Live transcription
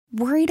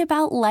Worried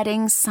about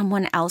letting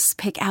someone else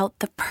pick out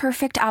the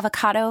perfect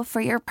avocado for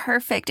your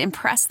perfect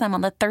impress them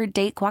on the third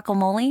date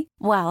guacamole?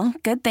 Well,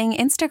 good thing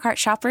Instacart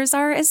shoppers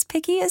are as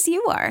picky as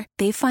you are.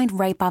 They find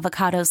ripe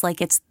avocados like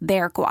it's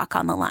their guac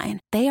on the line.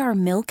 They are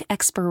milk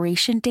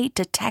expiration date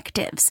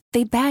detectives.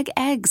 They bag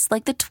eggs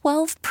like the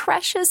 12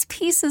 precious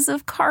pieces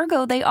of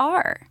cargo they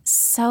are.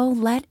 So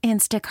let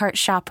Instacart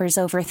shoppers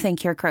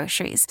overthink your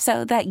groceries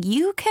so that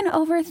you can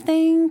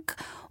overthink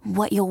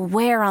what you'll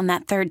wear on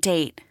that third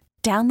date.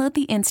 Download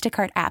the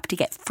Instacart app to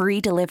get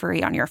free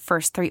delivery on your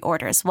first 3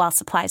 orders while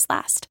supplies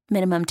last.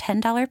 Minimum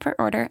 $10 per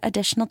order.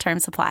 Additional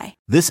terms apply.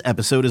 This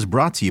episode is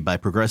brought to you by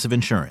Progressive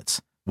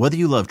Insurance. Whether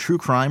you love true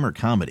crime or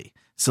comedy,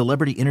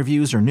 celebrity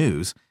interviews or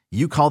news,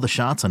 you call the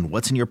shots on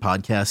what's in your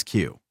podcast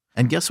queue.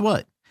 And guess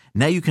what?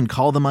 Now you can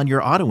call them on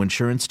your auto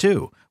insurance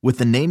too with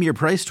the Name Your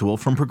Price tool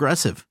from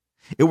Progressive.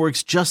 It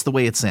works just the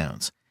way it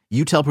sounds.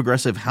 You tell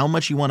Progressive how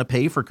much you want to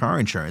pay for car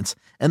insurance,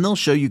 and they'll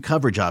show you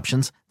coverage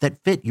options that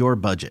fit your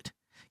budget.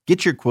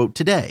 Get your quote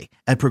today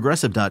at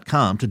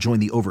Progressive.com to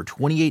join the over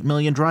 28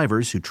 million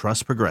drivers who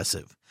trust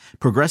Progressive.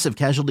 Progressive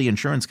Casualty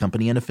Insurance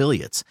Company and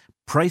Affiliates.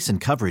 Price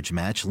and coverage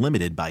match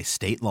limited by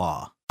state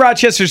law.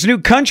 Rochester's New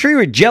Country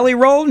with Jelly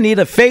Roll. Need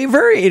a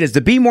favor? It is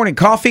the B Morning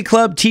Coffee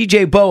Club,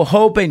 TJ, Bo,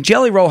 Hope, and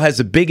Jelly Roll has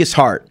the biggest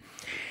heart.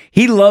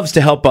 He loves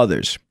to help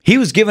others. He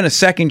was given a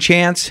second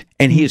chance,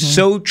 and he is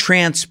so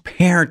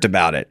transparent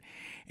about it.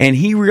 And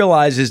he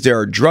realizes there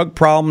are drug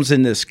problems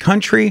in this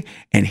country,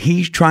 and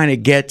he's trying to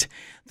get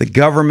the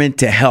government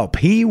to help.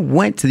 He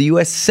went to the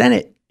U.S.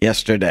 Senate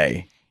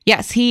yesterday.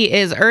 Yes, he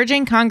is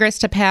urging Congress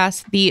to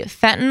pass the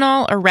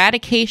Fentanyl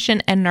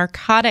Eradication and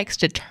Narcotics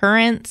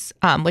Deterrence,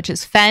 which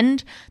is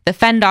Fend, the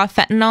Fend Of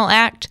Fentanyl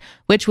Act,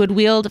 which would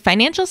wield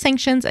financial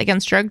sanctions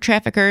against drug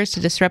traffickers to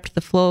disrupt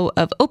the flow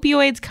of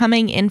opioids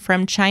coming in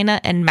from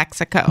China and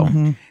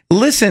Mexico.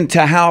 Listen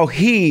to how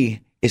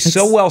he is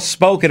so well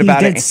spoken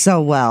about it. He did so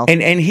well.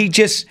 And he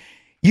just,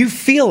 you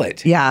feel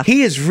it. Yeah.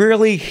 He is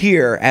really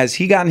here as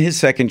he got his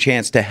second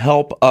chance to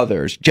help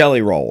others.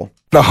 Jelly Roll.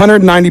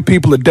 190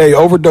 people a day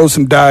overdose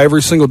and die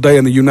every single day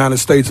in the United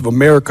States of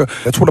America.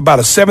 That's what about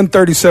a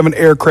 737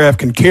 aircraft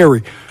can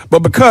carry. But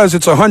because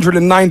it's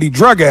 190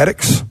 drug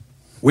addicts,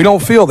 we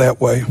don't feel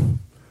that way.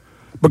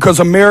 Because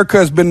America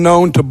has been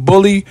known to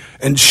bully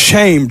and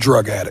shame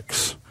drug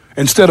addicts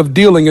instead of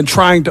dealing and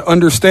trying to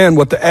understand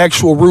what the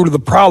actual root of the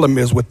problem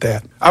is with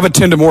that. I've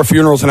attended more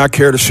funerals than I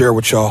care to share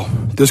with y'all.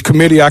 This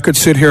committee, I could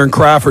sit here and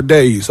cry for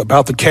days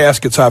about the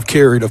caskets I've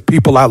carried of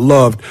people I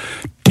loved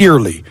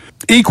dearly.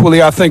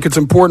 Equally, I think it's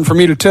important for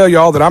me to tell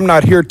y'all that I'm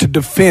not here to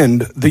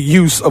defend the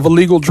use of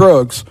illegal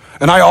drugs.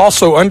 And I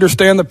also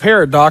understand the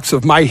paradox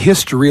of my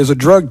history as a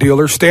drug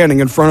dealer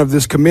standing in front of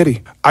this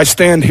committee. I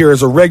stand here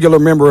as a regular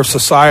member of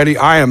society.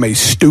 I am a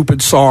stupid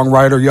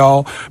songwriter,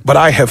 y'all, but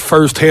I have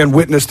firsthand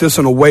witnessed this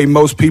in a way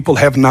most people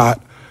have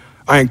not.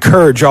 I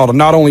encourage y'all to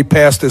not only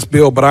pass this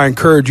bill, but I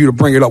encourage you to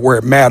bring it up where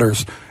it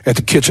matters, at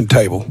the kitchen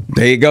table.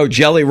 There you go,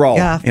 Jelly Roll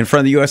in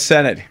front of the U.S.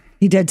 Senate.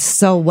 He did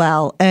so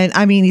well. And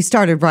I mean, he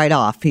started right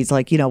off. He's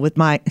like,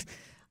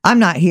 I'm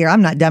not here.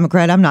 I'm not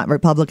Democrat. I'm not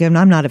Republican.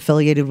 I'm not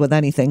affiliated with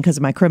anything because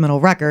of my criminal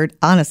record.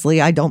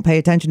 Honestly, I don't pay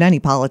attention to any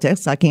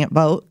politics. I can't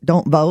vote.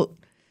 Don't vote.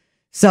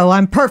 So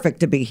I'm perfect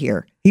to be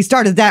here. He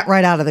started that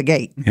right out of the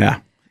gate. Yeah.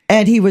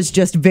 And he was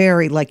just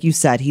very, like you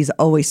said, he's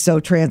always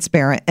so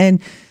transparent.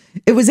 And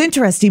it was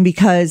interesting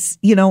because,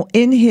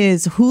 in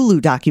his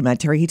Hulu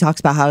documentary, he talks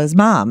about how his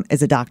mom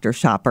is a doctor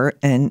shopper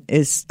and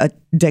is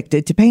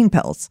addicted to pain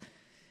pills.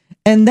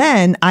 And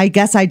then I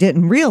guess I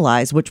didn't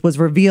realize, which was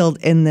revealed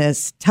in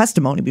this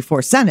testimony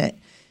before Senate,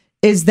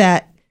 is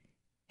that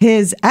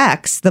his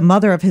ex, the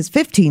mother of his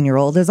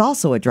 15-year-old, is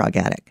also a drug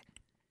addict.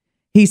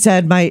 He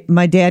said,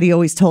 my daddy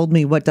always told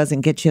me what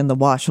doesn't get you in the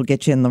wash will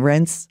get you in the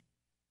rinse,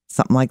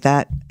 something like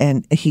that.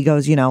 And he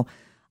goes,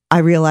 I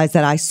realized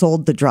that I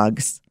sold the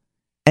drugs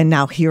and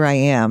now here I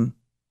am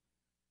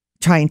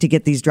trying to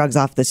get these drugs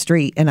off the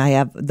street. And I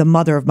have the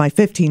mother of my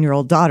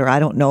 15-year-old daughter. I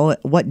don't know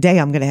what day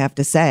I'm going to have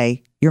to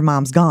say, your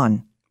mom's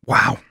gone.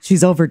 Wow.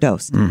 She's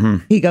overdosed. Mm-hmm.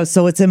 He goes,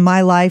 so it's in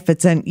my life.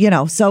 It's in,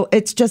 so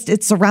it's just,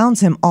 it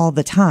surrounds him all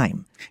the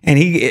time. And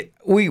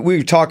we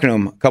were talking to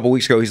him a couple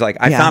weeks ago. He's like,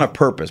 I found a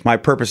purpose. My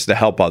purpose is to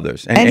help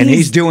others. And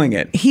he's doing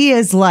it. He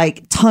is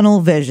like tunnel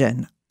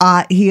vision.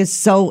 He is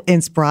so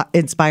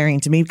inspiring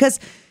to me because,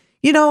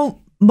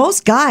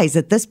 most guys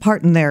at this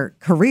part in their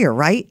career,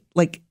 right?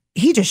 Like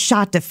he just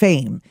shot to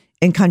fame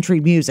in country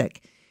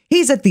music.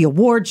 He's at the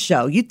awards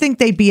show. You'd think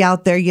they'd be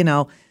out there,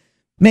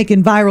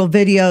 making viral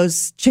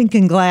videos,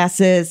 chinking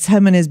glasses,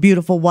 him and his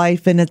beautiful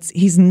wife. And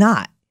he's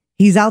not.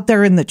 He's out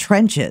there in the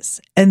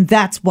trenches. And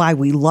that's why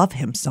we love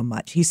him so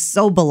much. He's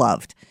so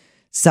beloved.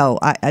 So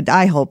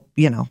I hope,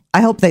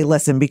 I hope they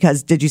listen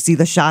because did you see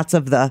the shots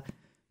of the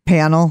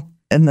panel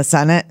in the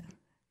Senate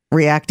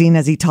reacting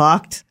as he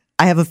talked?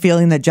 I have a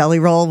feeling that Jelly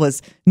Roll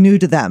was new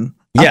to them.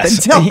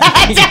 Yes. Up until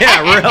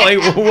yeah, it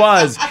really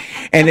was.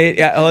 And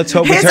let's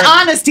hope his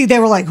honesty, they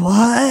were like,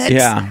 what?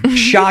 Yeah.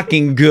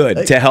 Shocking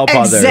good to help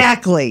others.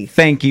 Exactly.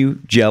 Thank you,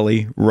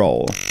 Jelly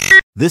Roll.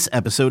 This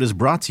episode is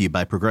brought to you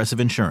by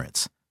Progressive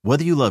Insurance.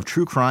 Whether you love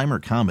true crime or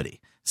comedy,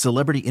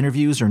 celebrity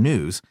interviews or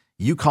news,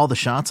 you call the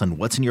shots on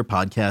what's in your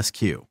podcast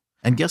queue.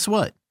 And guess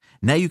what?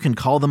 Now you can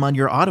call them on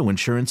your auto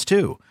insurance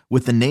too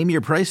with the Name Your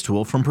Price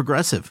tool from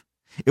Progressive.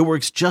 It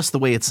works just the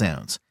way it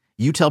sounds.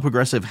 You tell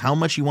Progressive how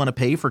much you want to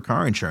pay for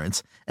car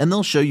insurance, and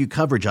they'll show you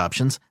coverage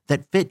options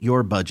that fit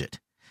your budget.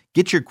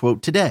 Get your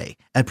quote today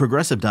at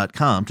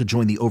Progressive.com to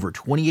join the over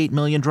 28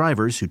 million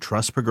drivers who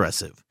trust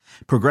Progressive.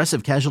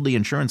 Progressive Casualty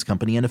Insurance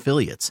Company and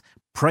Affiliates.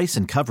 Price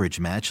and coverage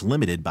match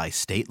limited by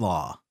state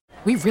law.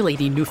 We really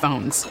need new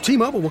phones.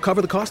 T-Mobile will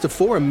cover the cost of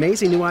 4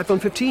 amazing new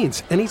iPhone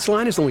 15s, and each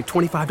line is only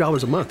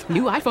 $25 a month.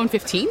 New iPhone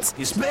 15s?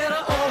 It's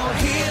better over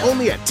here.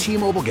 Only at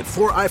T-Mobile, get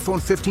 4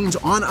 iPhone 15s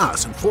on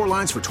us and 4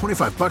 lines for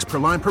 $25 per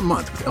line per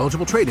month with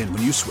eligible trade-in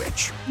when you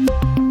switch.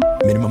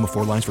 Minimum of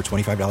 4 lines for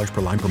 $25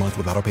 per line per month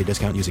with autopay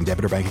discount using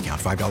debit or bank account.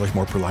 $5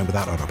 more per line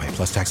without autopay,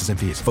 plus taxes and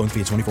fees. Phone fee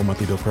at 24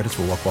 monthly bill credits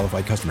for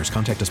well-qualified customers.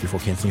 Contact us before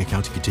canceling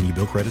account to continue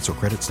bill credits or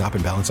credit stop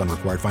and balance on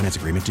required finance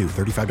agreement due.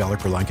 $35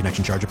 per line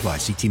connection charge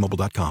applies. See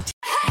T-Mobile.com.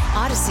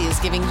 Odyssey is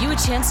giving you a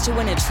chance to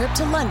win a trip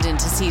to London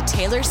to see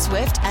Taylor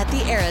Swift at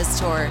the Eras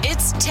Tour.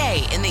 It's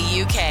Tay in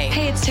the UK.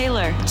 Hey, it's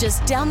Taylor.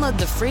 Just download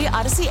the free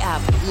Odyssey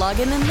app, log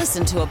in and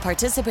listen to a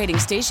participating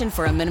station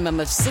for a minimum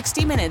of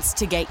 60 minutes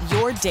to get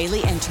your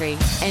daily entry.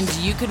 And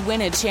you could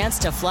win a chance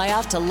to fly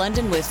off to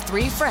London with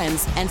 3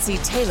 friends and see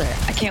Taylor.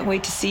 I can't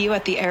wait to see you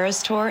at the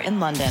Eras Tour in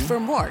London. For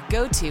more,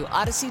 go to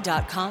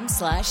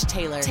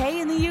odyssey.com/Taylor.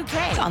 Tay in the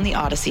UK. It's on the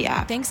Odyssey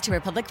app. Thanks to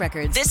Republic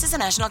Records. This is a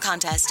national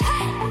contest.